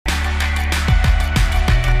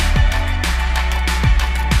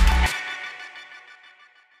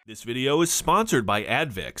This video is sponsored by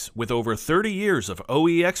Advic. With over 30 years of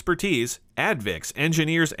OE expertise, Advic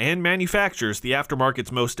engineers and manufactures the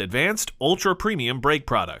aftermarket's most advanced, ultra-premium brake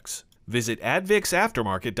products. Visit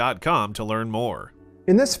advicaftermarket.com to learn more.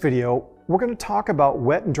 In this video, we're going to talk about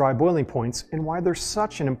wet and dry boiling points and why they're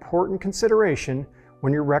such an important consideration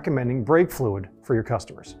when you're recommending brake fluid for your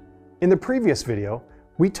customers. In the previous video,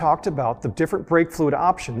 we talked about the different brake fluid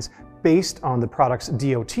options based on the product's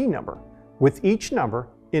DOT number, with each number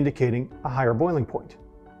indicating a higher boiling point.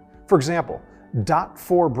 For example,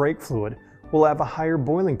 DOT4 brake fluid will have a higher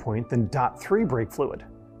boiling point than DOT3 brake fluid.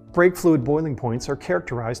 Brake fluid boiling points are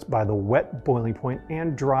characterized by the wet boiling point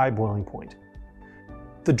and dry boiling point.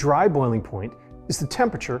 The dry boiling point is the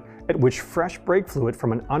temperature at which fresh brake fluid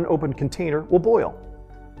from an unopened container will boil.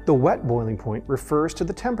 The wet boiling point refers to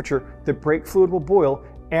the temperature that brake fluid will boil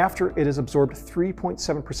after it has absorbed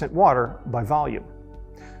 3.7% water by volume.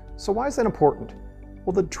 So why is that important?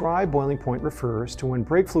 Well, the dry boiling point refers to when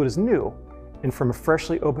brake fluid is new and from a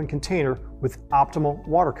freshly opened container with optimal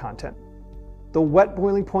water content. The wet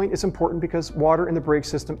boiling point is important because water in the brake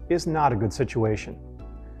system is not a good situation.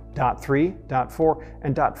 DOT3, DOT4,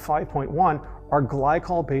 and DOT5.1 are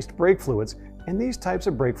glycol-based brake fluids, and these types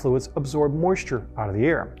of brake fluids absorb moisture out of the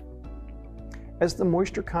air. As the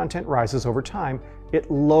moisture content rises over time, it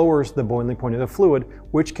lowers the boiling point of the fluid,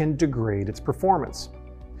 which can degrade its performance.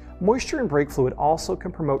 Moisture in brake fluid also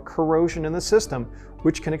can promote corrosion in the system,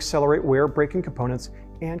 which can accelerate wear of braking components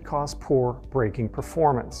and cause poor braking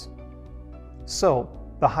performance. So,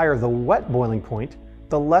 the higher the wet boiling point,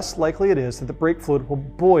 the less likely it is that the brake fluid will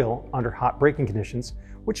boil under hot braking conditions,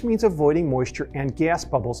 which means avoiding moisture and gas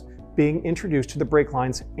bubbles being introduced to the brake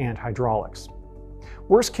lines and hydraulics.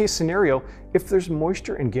 Worst case scenario, if there's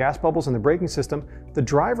moisture and gas bubbles in the braking system, the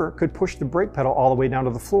driver could push the brake pedal all the way down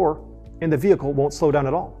to the floor and the vehicle won't slow down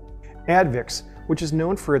at all. Advic, which is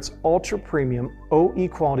known for its ultra-premium OE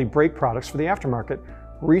quality brake products for the aftermarket,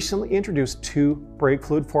 recently introduced 2 brake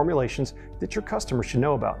fluid formulations that your customers should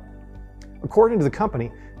know about. According to the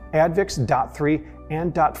company, Advic's DOT3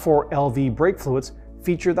 and DOT4 LV brake fluids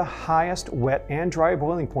feature the highest wet and dry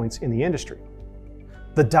boiling points in the industry.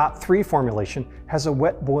 The DOT3 formulation has a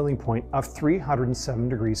wet boiling point of 307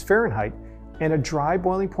 degrees Fahrenheit and a dry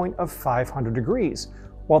boiling point of 500 degrees,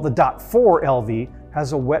 while the DOT4 LV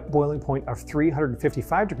has a wet boiling point of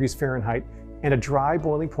 355 degrees Fahrenheit and a dry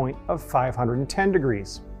boiling point of 510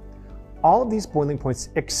 degrees. All of these boiling points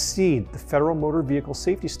exceed the Federal Motor Vehicle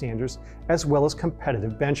Safety Standards as well as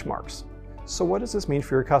competitive benchmarks. So what does this mean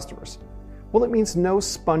for your customers? Well, it means no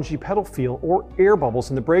spongy pedal feel or air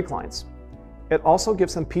bubbles in the brake lines. It also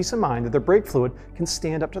gives them peace of mind that their brake fluid can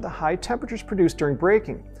stand up to the high temperatures produced during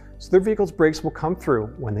braking, so their vehicle's brakes will come through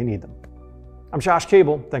when they need them. I'm Josh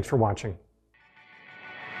Cable, thanks for watching.